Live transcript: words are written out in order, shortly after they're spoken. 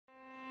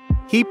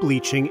Heap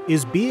leaching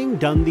is being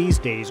done these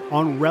days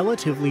on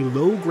relatively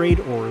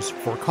low-grade ores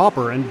for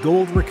copper and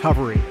gold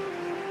recovery.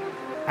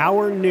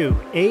 Our new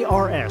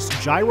ARS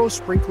gyro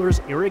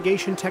sprinklers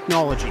irrigation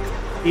technology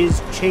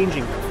is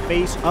changing the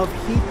face of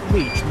heap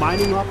leach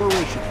mining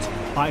operations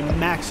by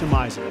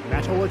maximizing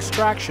metal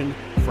extraction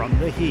from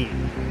the heap.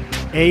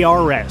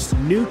 ARS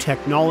new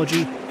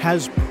technology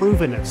has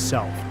proven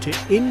itself to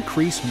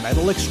increase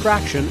metal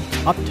extraction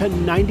up to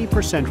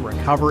 90%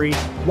 recovery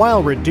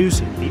while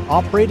reducing the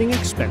operating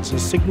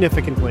expenses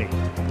significantly.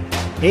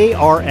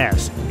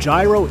 ARS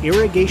gyro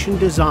irrigation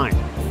design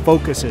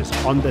focuses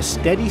on the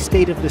steady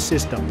state of the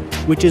system,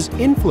 which is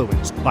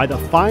influenced by the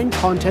fine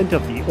content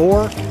of the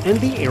ore and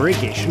the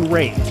irrigation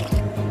rate.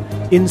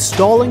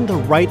 Installing the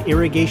right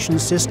irrigation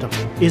system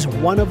is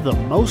one of the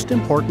most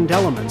important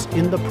elements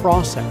in the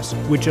process,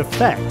 which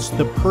affects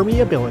the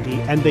permeability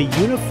and the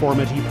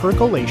uniformity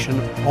percolation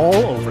all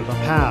over the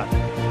pad.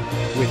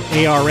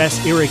 With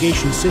ARS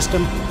irrigation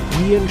system,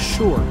 we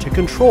ensure to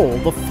control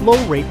the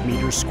flow rate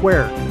meters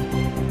squared.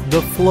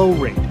 The flow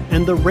rate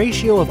and the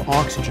ratio of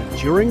oxygen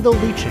during the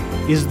leaching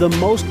is the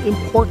most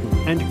important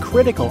and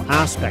critical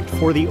aspect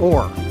for the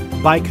ore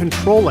by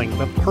controlling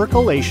the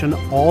percolation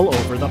all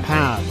over the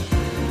pad.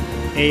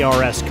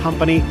 ARS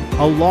Company,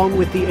 along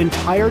with the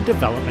entire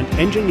development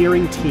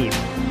engineering team,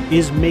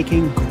 is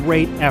making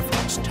great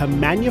efforts to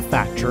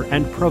manufacture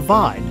and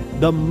provide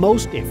the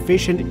most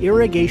efficient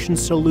irrigation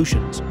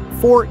solutions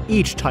for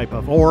each type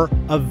of ore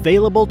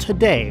available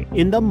today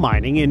in the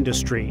mining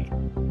industry.